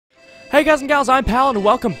Hey guys and gals, I'm Pal, and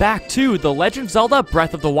welcome back to The Legend of Zelda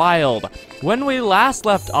Breath of the Wild. When we last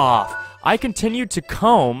left off, I continued to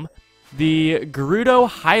comb the Gerudo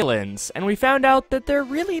Highlands, and we found out that there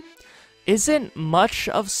really isn't much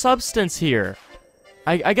of substance here.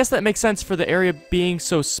 I guess that makes sense for the area being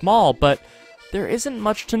so small, but there isn't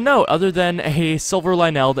much to note other than a silver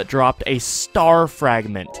Lynel that dropped a star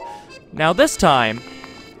fragment. Now this time,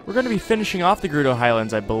 we're going to be finishing off the Gerudo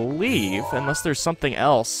Highlands, I believe, unless there's something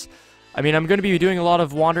else. I mean, I'm going to be doing a lot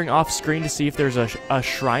of wandering off screen to see if there's a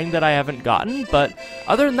shrine that I haven't gotten, but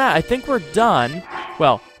other than that, I think we're done.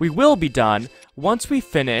 Well, we will be done once we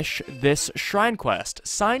finish this shrine quest.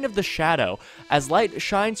 Sign of the Shadow. As light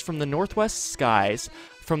shines from the northwest skies,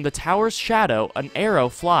 from the tower's shadow, an arrow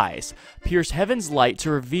flies. Pierce heaven's light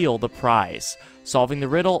to reveal the prize. Solving the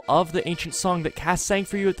riddle of the ancient song that Cass sang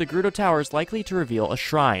for you at the Gerudo Tower is likely to reveal a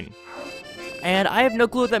shrine. And I have no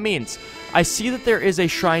clue what that means. I see that there is a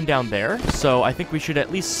shrine down there, so I think we should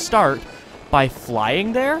at least start by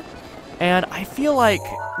flying there. And I feel like,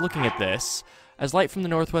 looking at this, as light from the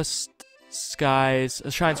northwest skies,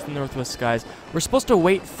 shines from the northwest skies, we're supposed to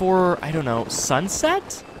wait for, I don't know,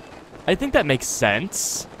 sunset? I think that makes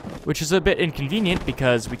sense, which is a bit inconvenient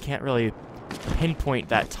because we can't really pinpoint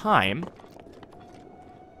that time.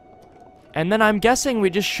 And then I'm guessing we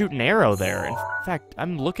just shoot an arrow there. In fact,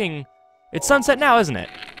 I'm looking... It's sunset now, isn't it?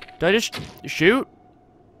 Do I just shoot?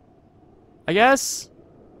 I guess?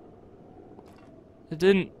 It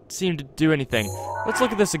didn't seem to do anything. Let's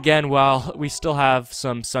look at this again while we still have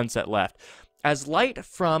some sunset left. As light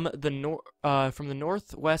from the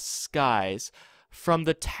northwest skies, from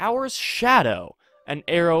the tower's shadow, an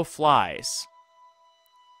arrow flies.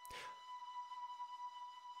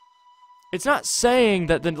 It's not saying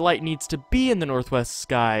that the light needs to be in the northwest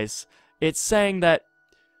skies. It's saying that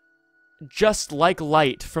just like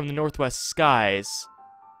light from the northwest skies,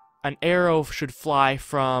 an arrow should fly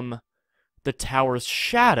from the tower's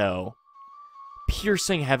shadow,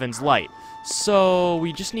 piercing heaven's light. So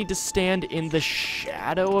we just need to stand in the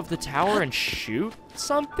shadow of the tower and shoot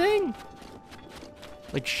something?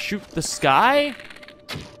 Like shoot the sky?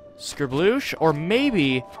 Scribloosh? Or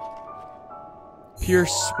maybe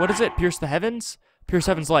pierce, what is it? Pierce the heavens? Pierce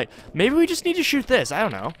heaven's light. Maybe we just need to shoot this. I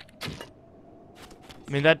don't know.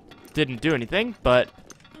 I mean, that didn't do anything, but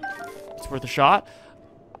it's worth a shot.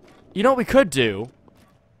 You know what we could do?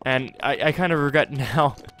 And I kind of regret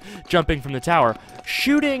now jumping from the tower.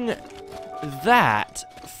 Shooting that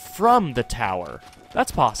from the tower.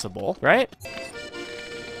 That's possible, right?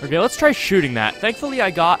 Okay, let's try shooting that. Thankfully, I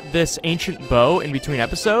got this ancient bow in between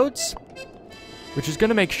episodes, which is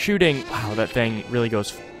going to make shooting... Wow, that thing really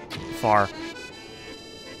goes far.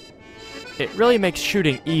 It really makes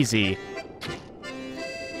shooting easy.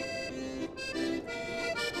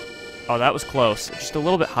 Oh, that was close. Just a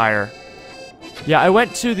little bit higher. Yeah, I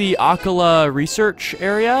went to the Akala research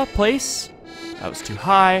area place. That was too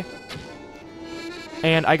high.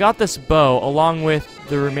 And I got this bow along with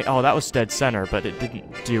the oh, that was dead center, but it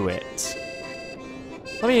didn't do it.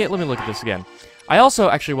 Let me look at this again. I also,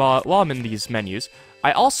 actually, while I'm in these menus,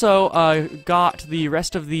 I also got the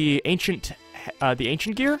rest of the ancient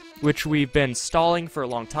gear, which we've been stalling for a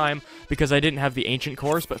long time because I didn't have the ancient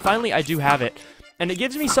cores, but finally I do have it. And it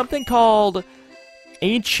gives me something called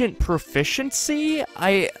Ancient Proficiency.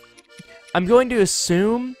 I'm going to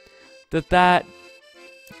assume that that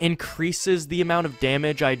increases the amount of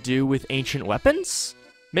damage I do with ancient weapons?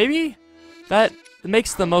 Maybe? That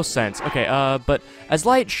makes the most sense. Okay, but as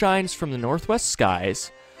light shines from the northwest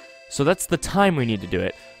skies, so that's the time we need to do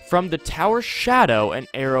it. From the tower's shadow, an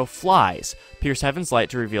arrow flies. Pierce heaven's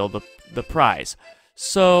light to reveal the prize.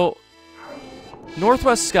 So,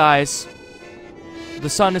 northwest skies... The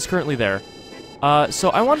sun is currently there. So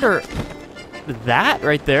I wonder, that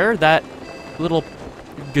right there, that little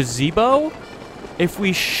gazebo, if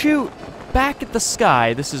we shoot back at the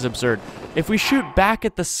sky, this is absurd, if we shoot back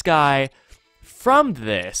at the sky from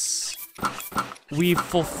this, we've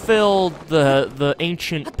fulfilled the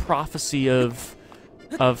ancient prophecy of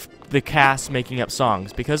the Cass making up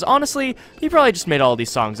songs, because honestly, he probably just made all these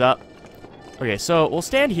songs up. Okay, so we'll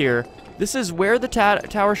stand here. This is where the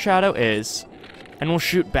tower shadow is. And we'll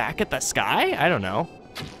shoot back at the sky? I don't know.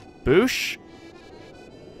 Boosh?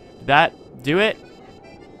 Did that do it?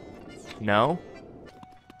 No?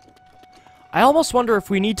 I almost wonder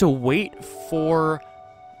if we need to wait for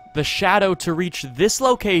the shadow to reach this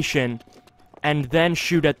location and then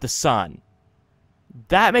shoot at the sun.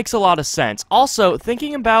 That makes a lot of sense. Also,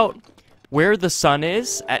 thinking about where the sun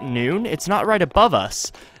is at noon, it's not right above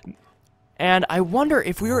us. And I wonder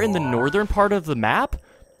if we were in the northern part of the map,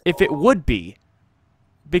 if it would be.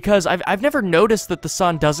 because I've never noticed that the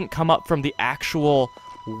sun doesn't come up from the actual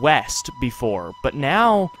west before, but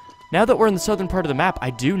now that we're in the southern part of the map, I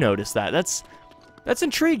do notice that. That's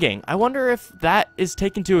intriguing. I wonder if that is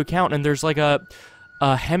taken into account and there's like a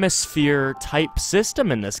hemisphere type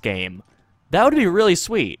system in this game. That would be really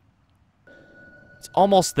sweet. It's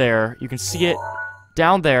almost there. You can see it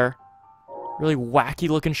down there. Really wacky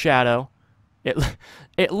looking shadow.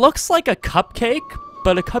 It looks like a cupcake,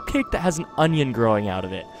 but a cupcake that has an onion growing out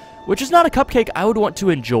of it, which is not a cupcake I would want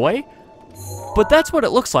to enjoy, but that's what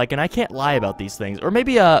it looks like, and I can't lie about these things. Or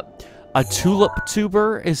maybe a tulip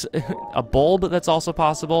tuber is a bulb that's also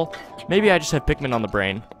possible. Maybe I just have Pikmin on the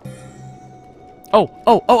brain. Oh,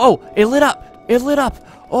 it lit up. It lit up.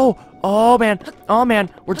 Oh man,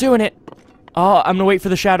 we're doing it. Oh, I'm gonna wait for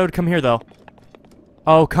the shadow to come here, though.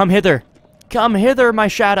 Oh, come hither. Come hither, my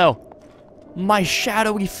shadow. My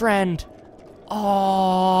shadowy friend.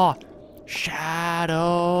 Oh,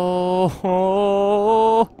 shadow.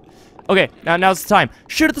 Oh. Okay, now's the time.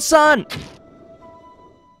 Shoot at the sun.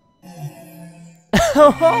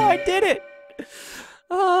 Oh, I did it.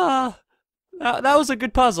 That was a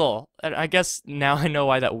good puzzle. And I guess now I know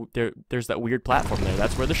why there's that weird platform there.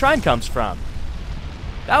 That's where the shrine comes from.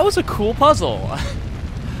 That was a cool puzzle.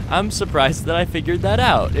 I'm surprised that I figured that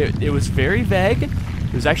out. It was very vague.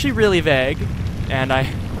 It was actually really vague, and I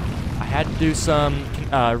had to do some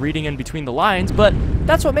reading in between the lines, but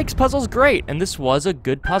that's what makes puzzles great, and this was a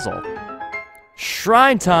good puzzle.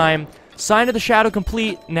 Shrine time. Sign of the Shadow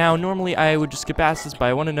complete. Now, normally I would just skip past this, but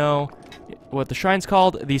I want to know what the shrine's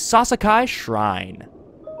called. The Sasakai Shrine.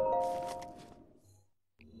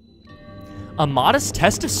 A modest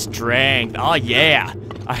test of strength. Oh yeah,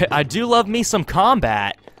 I do love me some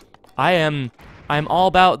combat. I'm all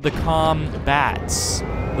about the bats.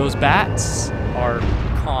 Those bats are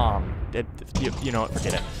calm. You know what?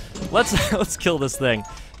 Forget it. Let's kill this thing.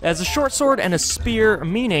 It has a short sword and a spear,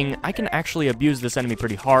 meaning I can actually abuse this enemy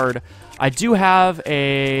pretty hard. I do have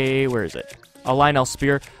a where is it? A Lionel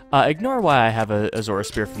spear. Ignore why I have a Zora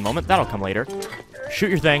spear for the moment. That'll come later. Shoot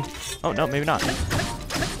your thing. Oh no, maybe not.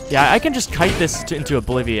 Yeah, I can just kite this into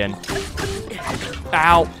oblivion.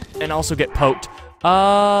 Ow! And also get poked.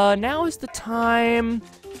 Now is the time.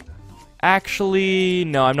 Actually,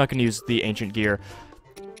 no, I'm not going to use the ancient gear.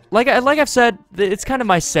 Like I've said, it's kind of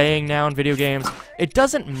my saying now in video games. It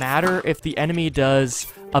doesn't matter if the enemy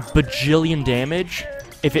does a bajillion damage,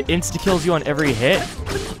 if it insta-kills you on every hit,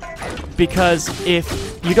 because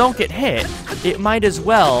if you don't get hit, it might as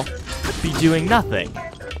well be doing nothing.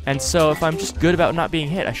 And so if I'm just good about not being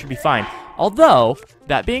hit, I should be fine. Although,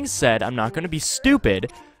 that being said, I'm not going to be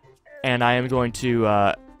stupid, and I am going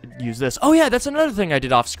to use this. Oh yeah, that's another thing I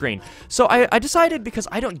did off screen. So I decided, because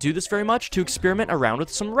I don't do this very much, to experiment around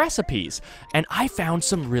with some recipes, and I found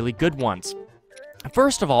some really good ones.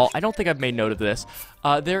 First of all, I don't think I've made note of this.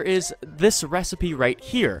 There is this recipe right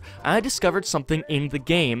here. I discovered something in the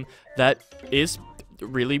game that is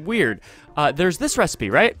really weird. There's this recipe,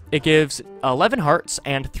 right? It gives 11 hearts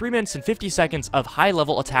and 3 minutes and 50 seconds of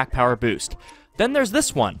high-level attack power boost. Then there's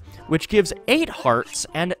this one, which gives 8 hearts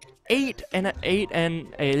and 8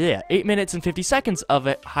 minutes and 50 seconds of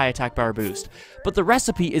a high attack power boost. But the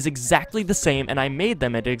recipe is exactly the same, and I made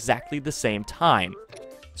them at exactly the same time.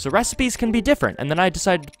 So recipes can be different, and then I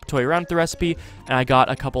decided to toy around with the recipe, and I got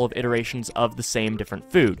a couple of iterations of the same different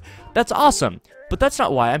food. That's awesome, but that's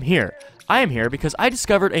not why I'm here. I am here because I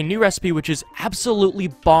discovered a new recipe which is absolutely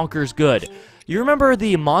bonkers good. You remember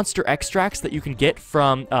the monster extracts that you can get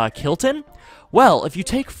from Kilton? Well, if you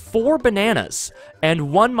take 4 bananas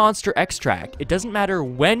and 1 monster extract, it doesn't matter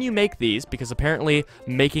when you make these, because apparently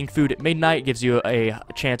making food at midnight gives you a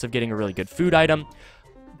chance of getting a really good food item.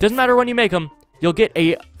 Doesn't matter when you make them, you'll get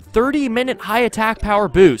a 30-minute high attack power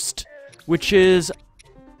boost, which is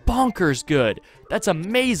bonkers good. That's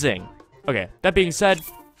amazing. Okay, that being said,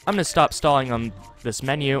 I'm going to stop stalling on this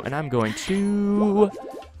menu, and I'm going to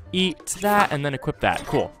eat that and then equip that.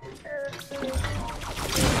 Cool.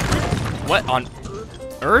 What on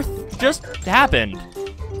earth just happened?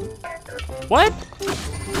 What?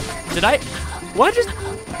 Did I? What just?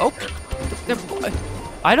 Oh,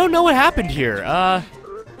 I don't know what happened here. I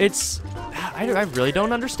really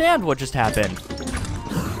don't understand what just happened.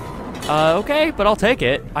 Okay, but I'll take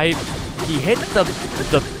it. He hit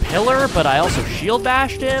the pillar, but I also shield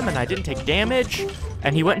bashed him, and I didn't take damage,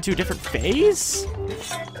 and he went into a different phase?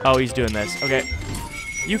 Oh, he's doing this. Okay.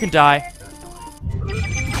 You can die.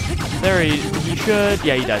 There he should.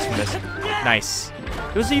 Yeah, he dies from this. Nice.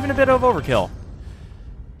 It was even a bit of overkill.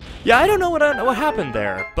 Yeah, I don't know what happened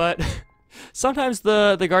there, but sometimes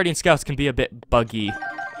the Guardian Scouts can be a bit buggy,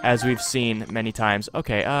 as we've seen many times.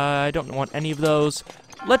 Okay, I don't want any of those.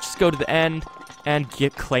 let's just go to the end and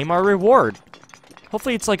claim our reward.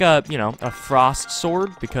 Hopefully it's like a, you know, a frost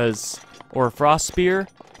sword, or a frost spear,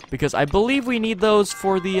 because I believe we need those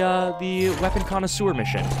for the weapon connoisseur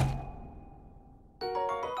mission.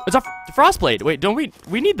 It's a frost blade. Wait, don't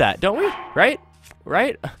we need that, don't we? Right?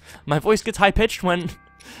 My voice gets high pitched when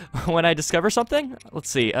I discover something. Let's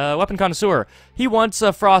see. Weapon connoisseur. He wants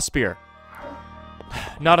a frost spear.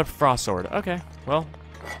 Not a frost sword. Okay. Well,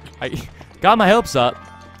 I got my hopes up,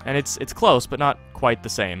 and it's close, but not quite the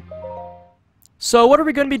same. So what are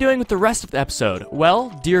we going to be doing with the rest of the episode? Well,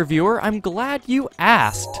 dear viewer, I'm glad you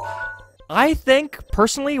asked. I think,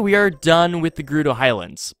 personally, we are done with the Gerudo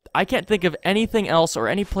Highlands. I can't think of anything else or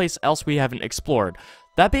any place else we haven't explored.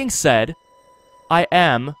 That being said, I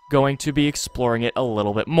am going to be exploring it a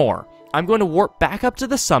little bit more. I'm going to warp back up to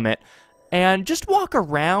the summit and just walk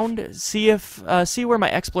around, see where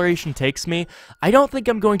my exploration takes me. I don't think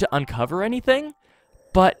I'm going to uncover anything,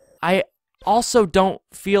 but I also don't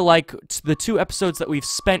feel like the 2 episodes that we've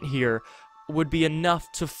spent here would be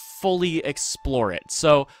enough to fully explore it.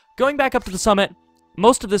 So, going back up to the summit,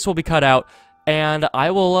 most of this will be cut out, and I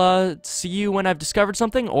will see you when I've discovered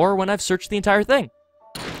something or when I've searched the entire thing.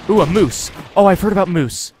 Ooh, a moose. Oh, I've heard about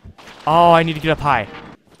moose. Oh, I need to get up high.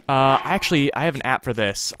 Actually, I have an app for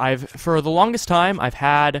this. For the longest time, I've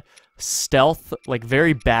had stealth, like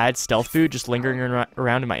very bad stealth food just lingering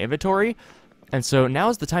around in my inventory, and so now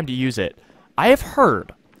is the time to use it. I've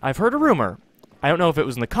heard a rumor. I don't know if it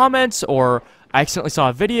was in the comments or I accidentally saw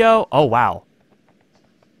a video. Oh, wow.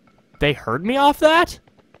 They heard me off that?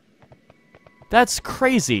 That's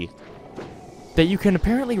crazy. That you can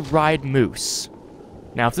apparently ride moose.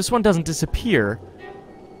 Now, if this one doesn't disappear,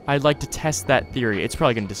 I'd like to test that theory. It's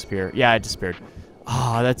probably going to disappear. Yeah, it disappeared.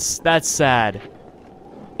 Ah, that's sad.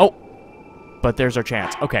 Oh, but there's our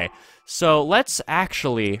chance. Okay, so let's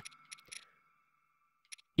actually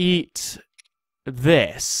eat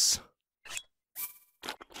this.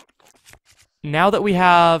 Now that we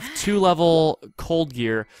have 2-level cold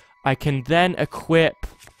gear, I can then equip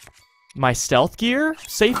my stealth gear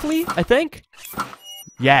safely, I think?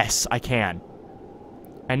 Yes, I can.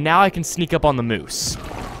 And now I can sneak up on the moose.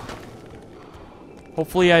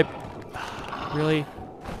 Hopefully Really?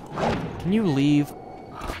 Can you leave?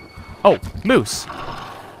 Oh, moose.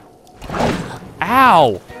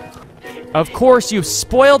 Ow! Of course, you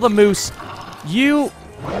spoil the moose. You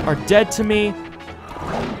are dead to me.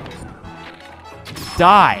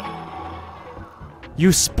 Die.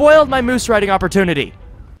 You spoiled my moose riding opportunity.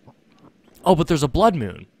 Oh, but there's a blood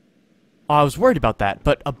moon. Oh, I was worried about that,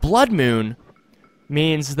 but a blood moon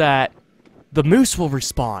means that the moose will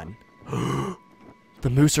respawn. The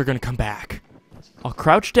moose are gonna come back. I'll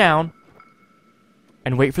crouch down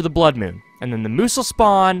and wait for the blood moon, and then the moose will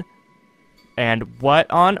spawn. And what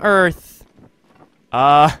on earth?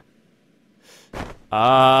 Are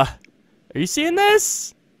you seeing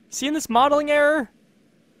this? Seeing this modeling error?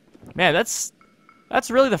 Man, that's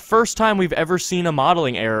really the first time we've ever seen a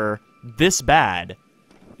modeling error this bad.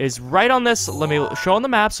 Is right on this, let me show on the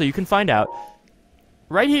map so you can find out.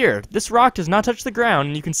 Right here, this rock does not touch the ground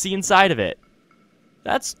and you can see inside of it.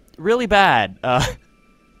 That's really bad.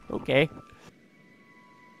 Okay.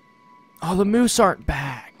 Oh, the moose aren't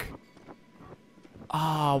back.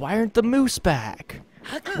 Oh, why aren't the moose back?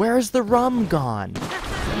 Where's the rum gone?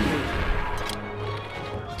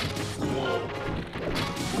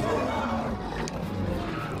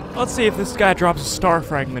 Let's see if this guy drops a star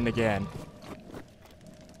fragment again.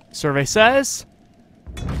 Survey says...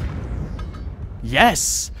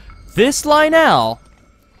 Yes! This Lionel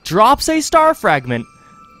drops a star fragment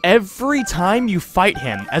every time you fight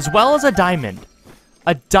him, as well as a diamond.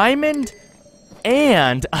 A diamond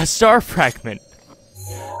and a star fragment.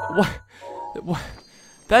 What?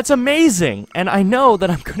 That's amazing! And I know that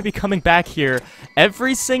I'm going to be coming back here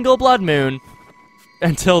every single blood moon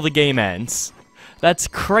until the game ends. That's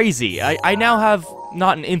crazy. I now have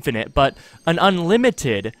not an infinite, but an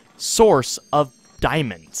unlimited source of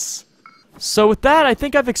diamonds. So with that, I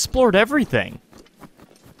think I've explored everything.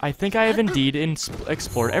 I think I have indeed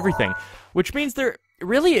explored everything. Which means there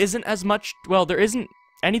really isn't as much... Well, there isn't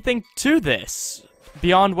anything to this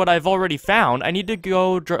beyond what I've already found. I need to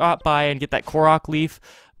go drop by and get that Korok leaf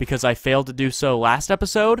because I failed to do so last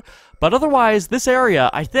episode. But otherwise, this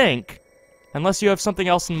area, I think... Unless you have something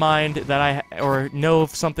else in mind that or know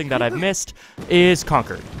of something that I've missed, is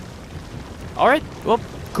conquered. Alright, well,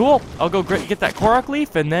 cool. I'll go get that Korok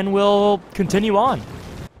leaf, and then we'll continue on.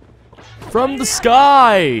 From the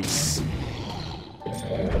skies!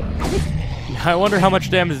 I wonder how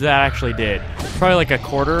much damage that actually did. Probably like a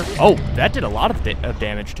quarter. Oh, that did a lot of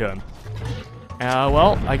damage to him.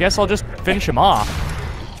 Well, I guess I'll just finish him off.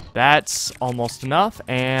 That's almost enough,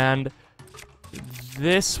 and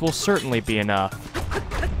this will certainly be enough.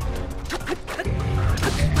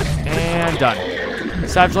 And done.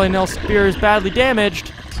 Savage Lightning Spear is badly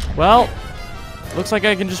damaged. Well, looks like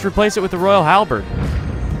I can just replace it with the Royal Halberd.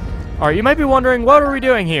 Alright, you might be wondering, what are we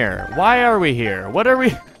doing here? Why are we here? What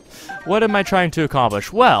am I trying to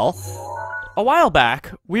accomplish? Well, a while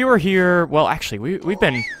back, we were here, well, actually, we've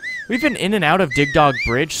been in and out of Dig Dog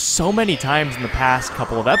Bridge so many times in the past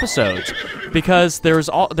couple of episodes, because there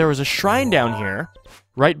was a shrine down here,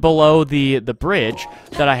 right below the bridge,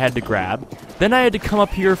 that I had to grab. Then I had to come up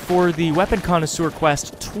here for the Weapon Connoisseur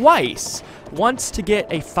quest twice. Once to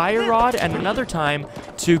get a Fire Rod, and another time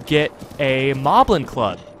to get a Moblin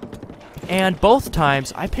Club. And both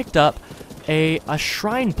times, I picked up a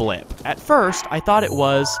shrine blip. At first, I thought it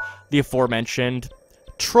was the aforementioned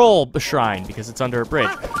troll shrine, because it's under a bridge.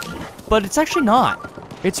 But it's actually not.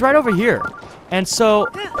 It's right over here. And so,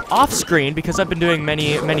 off-screen, because I've been doing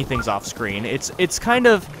many things off-screen, it's kind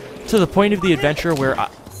of to the point of the adventure where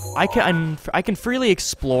I can freely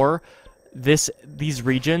explore these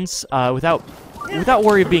regions without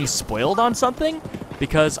worry of being spoiled on something,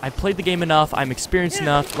 because I've played the game enough, I'm experienced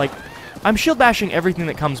enough, like, I'm shield bashing everything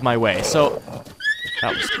that comes my way, so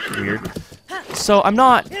that was weird. So I'm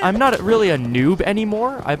not really a noob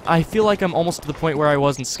anymore. I feel like I'm almost to the point where I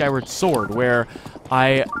was in Skyward Sword, where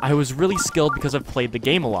I was really skilled because I've played the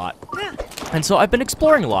game a lot. And so I've been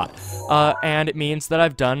exploring a lot. And it means that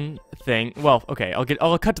I've done well, okay,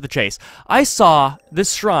 I'll cut to the chase. I saw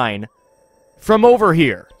this shrine from over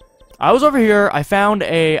here. I was over here, I found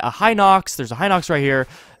a High Nox, there's a High Nox right here,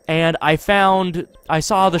 and I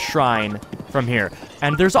saw the shrine from here.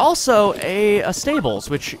 And there's also a stables,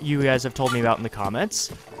 which you guys have told me about in the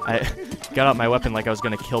comments. I got out my weapon like I was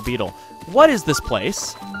gonna kill Beetle. What is this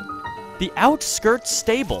place? The Outskirts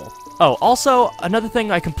Stable. Oh, also, another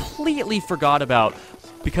thing I completely forgot about,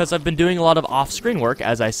 because I've been doing a lot of off-screen work,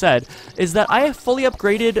 as I said, is that I have fully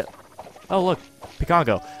upgraded... Oh, look,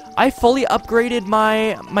 Picongo. I fully upgraded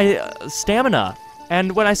my stamina.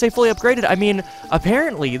 And when I say fully upgraded, I mean,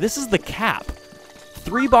 apparently, this is the cap.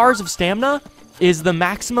 3 bars of stamina is the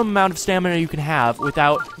maximum amount of stamina you can have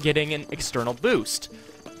without getting an external boost.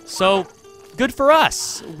 So, good for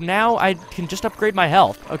us. Now I can just upgrade my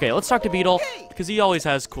health. Okay, let's talk to Beetle, because he always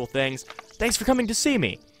has cool things. Thanks for coming to see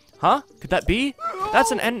me. Huh? Could that be?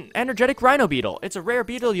 That's an energetic rhino beetle. It's a rare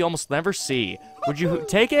beetle you almost never see. Would you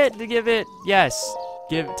take it to give it? Yes.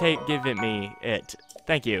 Give it me.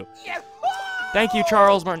 Thank you. Thank you,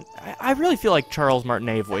 Charles Martin. I really feel like Charles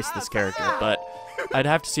Martinet voiced this character, but I'd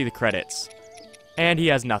have to see the credits. And he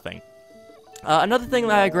has nothing. Another thing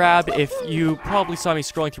that I grabbed, if you probably saw me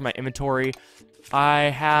scrolling through my inventory, I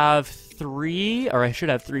have 3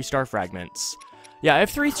 star fragments. Yeah, I have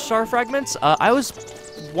 3 star fragments. I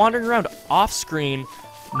was wandering around off-screen,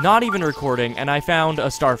 not even recording, and I found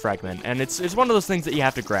a star fragment. And it's one of those things that you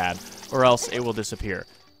have to grab, or else it will disappear.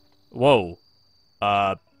 Whoa.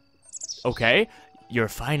 Okay. You're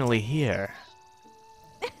finally here.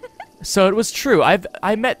 So it was true.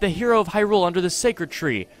 I met the hero of Hyrule under the sacred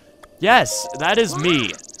tree. Yes, that is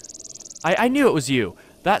me. I knew it was you.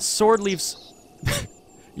 That sword leaves...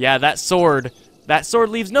 Yeah, that sword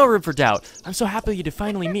leaves no room for doubt. I'm so happy to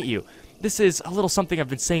finally meet you. This is a little something I've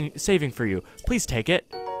been saving for you. Please take it.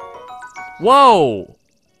 Whoa!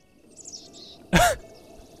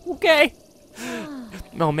 Okay.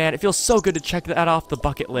 Oh man, it feels so good to check that off the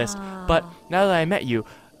bucket list. But now that I met you,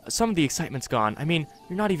 some of the excitement's gone. I mean,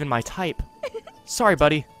 you're not even my type. Sorry,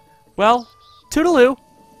 buddy. Well, toodaloo.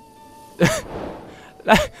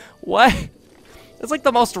 What? That's like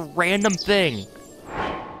the most random thing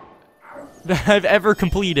that I've ever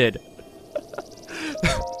completed.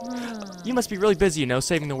 You must be really busy, you know,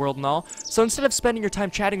 saving the world and all. So instead of spending your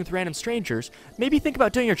time chatting with random strangers, maybe think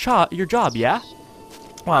about doing your job, yeah?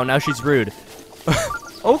 Wow, now she's rude.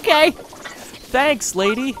 Okay. Thanks,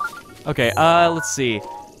 lady. Okay, let's see.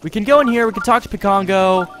 We can go in here, we can talk to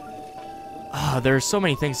Picongo. There's so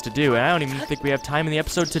many things to do, and I don't even think we have time in the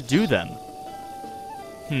episode to do them.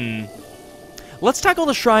 Let's tackle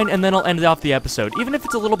the shrine, and then I'll end off the episode. Even if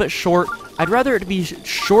it's a little bit short, I'd rather it be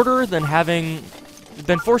shorter than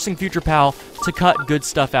forcing Future Pal to cut good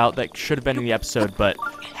stuff out that should have been in the episode, but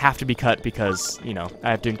have to be cut because, you know, I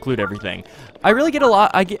have to include everything. I really get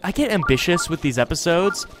I get ambitious with these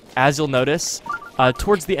episodes, as you'll notice.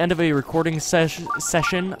 Towards the end of a recording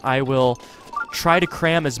session, I will try to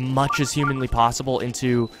cram as much as humanly possible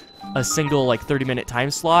into a single, like, 30-minute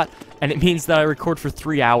time slot, and it means that I record for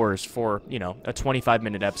 3 hours for, you know, a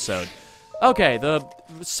 25-minute episode. Okay, the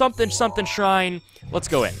something shrine, let's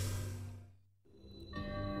go in.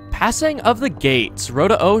 Passing of the Gates,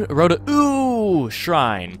 Rhoda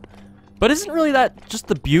Shrine. But isn't really that just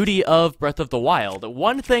the beauty of Breath of the Wild?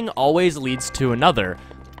 One thing always leads to another.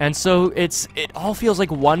 And so it all feels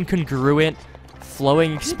like one congruent,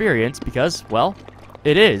 flowing experience because, well,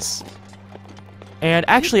 it is. And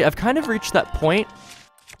actually, I've kind of reached that point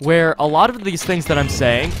where a lot of these things that I'm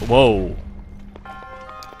saying, a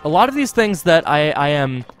lot of these things that I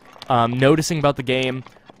am noticing about the game,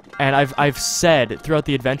 and I've said throughout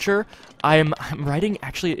the adventure, I'm writing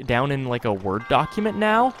actually down in like a Word document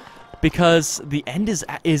now, because the end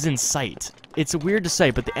is in sight. It's weird to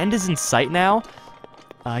say, but the end is in sight now.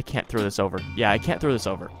 I can't throw this over. Yeah, I can't throw this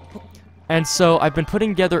over. And so I've been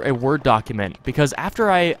putting together a Word document, because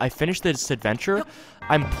after I finish this adventure,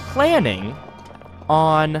 I'm planning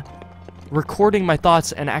on recording my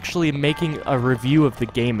thoughts and actually making a review of the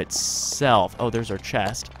game itself. Oh, there's our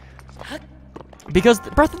chest. Because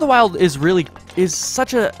Breath of the Wild is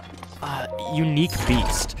such a unique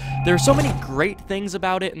beast. There are so many great things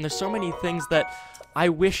about it, and there's so many things that I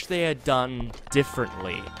wish they had done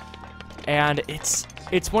differently. And it's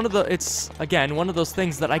again one of those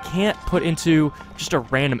things that I can't put into just a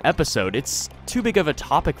random episode. It's too big of a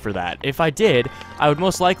topic for that. If I did, I would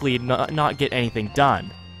most likely not get anything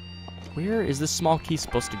done. Where is this small key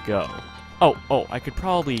supposed to go? Oh, I could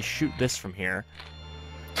probably shoot this from here.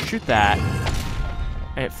 Shoot that,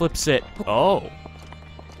 and it flips it. Oh,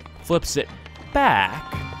 flips it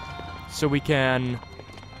back, so we can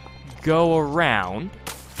go around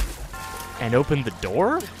and open the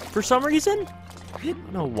door for some reason. I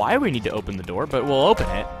don't know why we need to open the door, but we'll open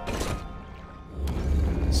it.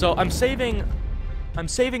 So I'm saving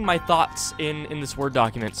my thoughts in this Word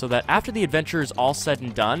document so that after the adventure is all said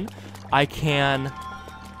and done, I can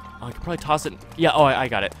probably toss it. Yeah, oh, I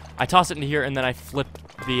got it. I toss it into here, and then I flip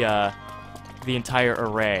the entire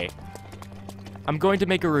array. I'm going to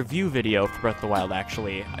make a review video for Breath of the Wild,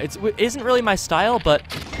 actually. It isn't really my style, but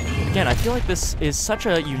again, I feel like this is such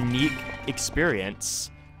a unique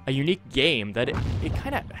experience, a unique game, that it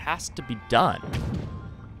kind of has to be done.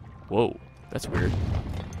 Whoa, that's weird.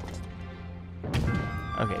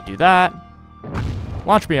 Okay, do that.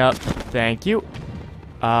 Launch me up. Thank you.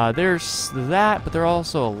 There's that, but there's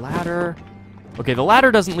also a ladder. Okay, the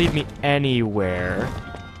ladder doesn't lead me anywhere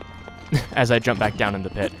as I jump back down in the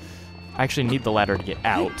pit. I actually need the ladder to get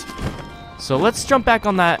out. So let's jump back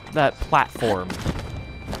on that platform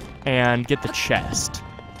and get the chest.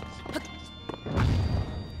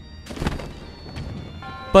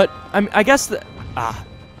 But I guess the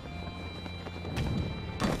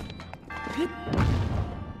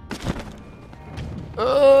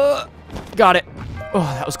got it. Oh,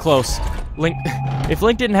 that was close. Link, if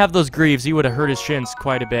Link didn't have those greaves, he would have hurt his shins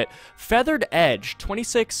quite a bit. Feathered Edge,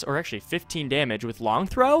 26 or actually 15 damage with long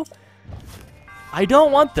throw. I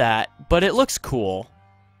don't want that, but it looks cool.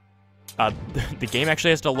 The game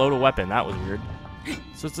actually has to load a weapon. That was weird.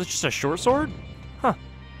 So it's just a short sword? Huh.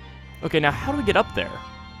 Okay, now how do we get up there?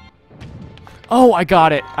 Oh, I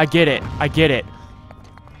got it. I get it. I get it.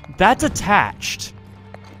 That's attached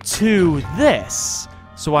to this.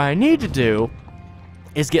 So what I need to do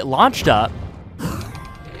is get launched up,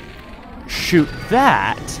 shoot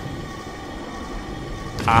that.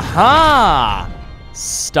 Aha!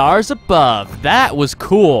 Stars above. That was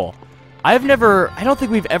cool. I don't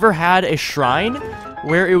think we've ever had a shrine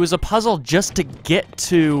where it was a puzzle just to get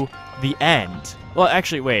to the end. Well,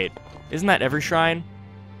 actually, wait. Isn't that every shrine?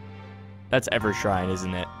 That's every shrine,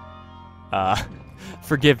 isn't it?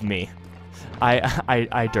 Forgive me. I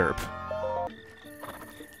derp.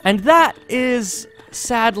 And that is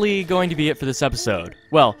sadly going to be it for this episode.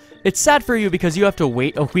 Well, it's sad for you because you have to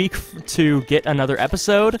wait a week to get another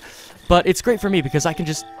episode, but it's great for me because I can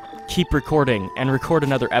just keep recording and record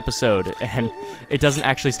another episode, and it doesn't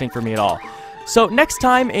actually stink for me at all. So next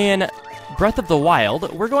time in Breath of the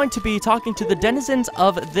Wild, we're going to be talking to the denizens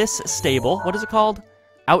of this stable. What is it called?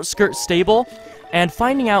 Outskirt Stable, and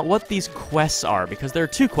finding out what these quests are, because there are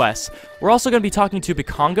 2 quests. We're also going to be talking to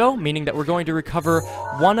Bikongo, meaning that we're going to recover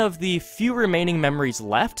one of the few remaining memories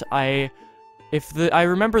left. If I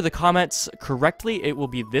remember the comments correctly, it will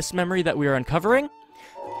be this memory that we are uncovering.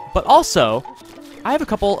 But also, I have a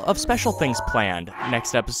couple of special things planned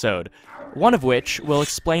next episode, one of which will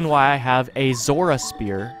explain why I have a Zora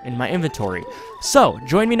spear in my inventory. So,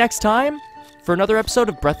 join me next time for another episode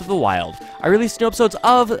of Breath of the Wild. I release new episodes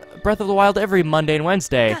of Breath of the Wild every Monday and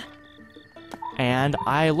Wednesday. And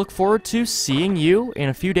I look forward to seeing you in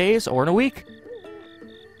a few days or in a week.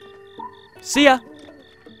 See ya!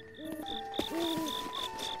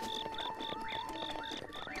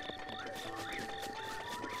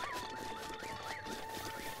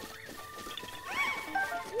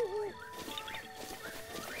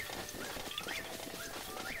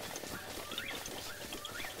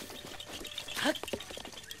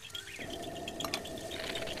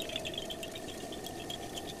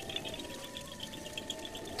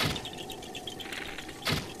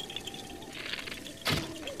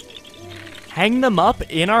 hang them up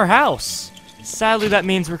in our house. Sadly, that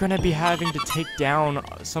means we're gonna be having to take down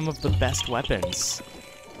some of the best weapons.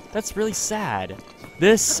 That's really sad.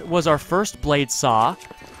 This was our first blade saw.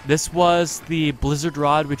 This was the blizzard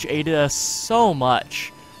rod, which aided us so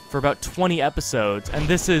much for about 20 episodes, and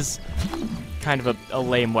this is kind of a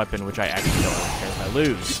lame weapon, which I actually don't really care if I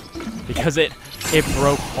lose, because it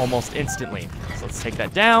broke almost instantly. So let's take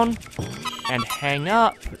that down and hang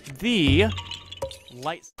up the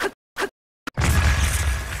light.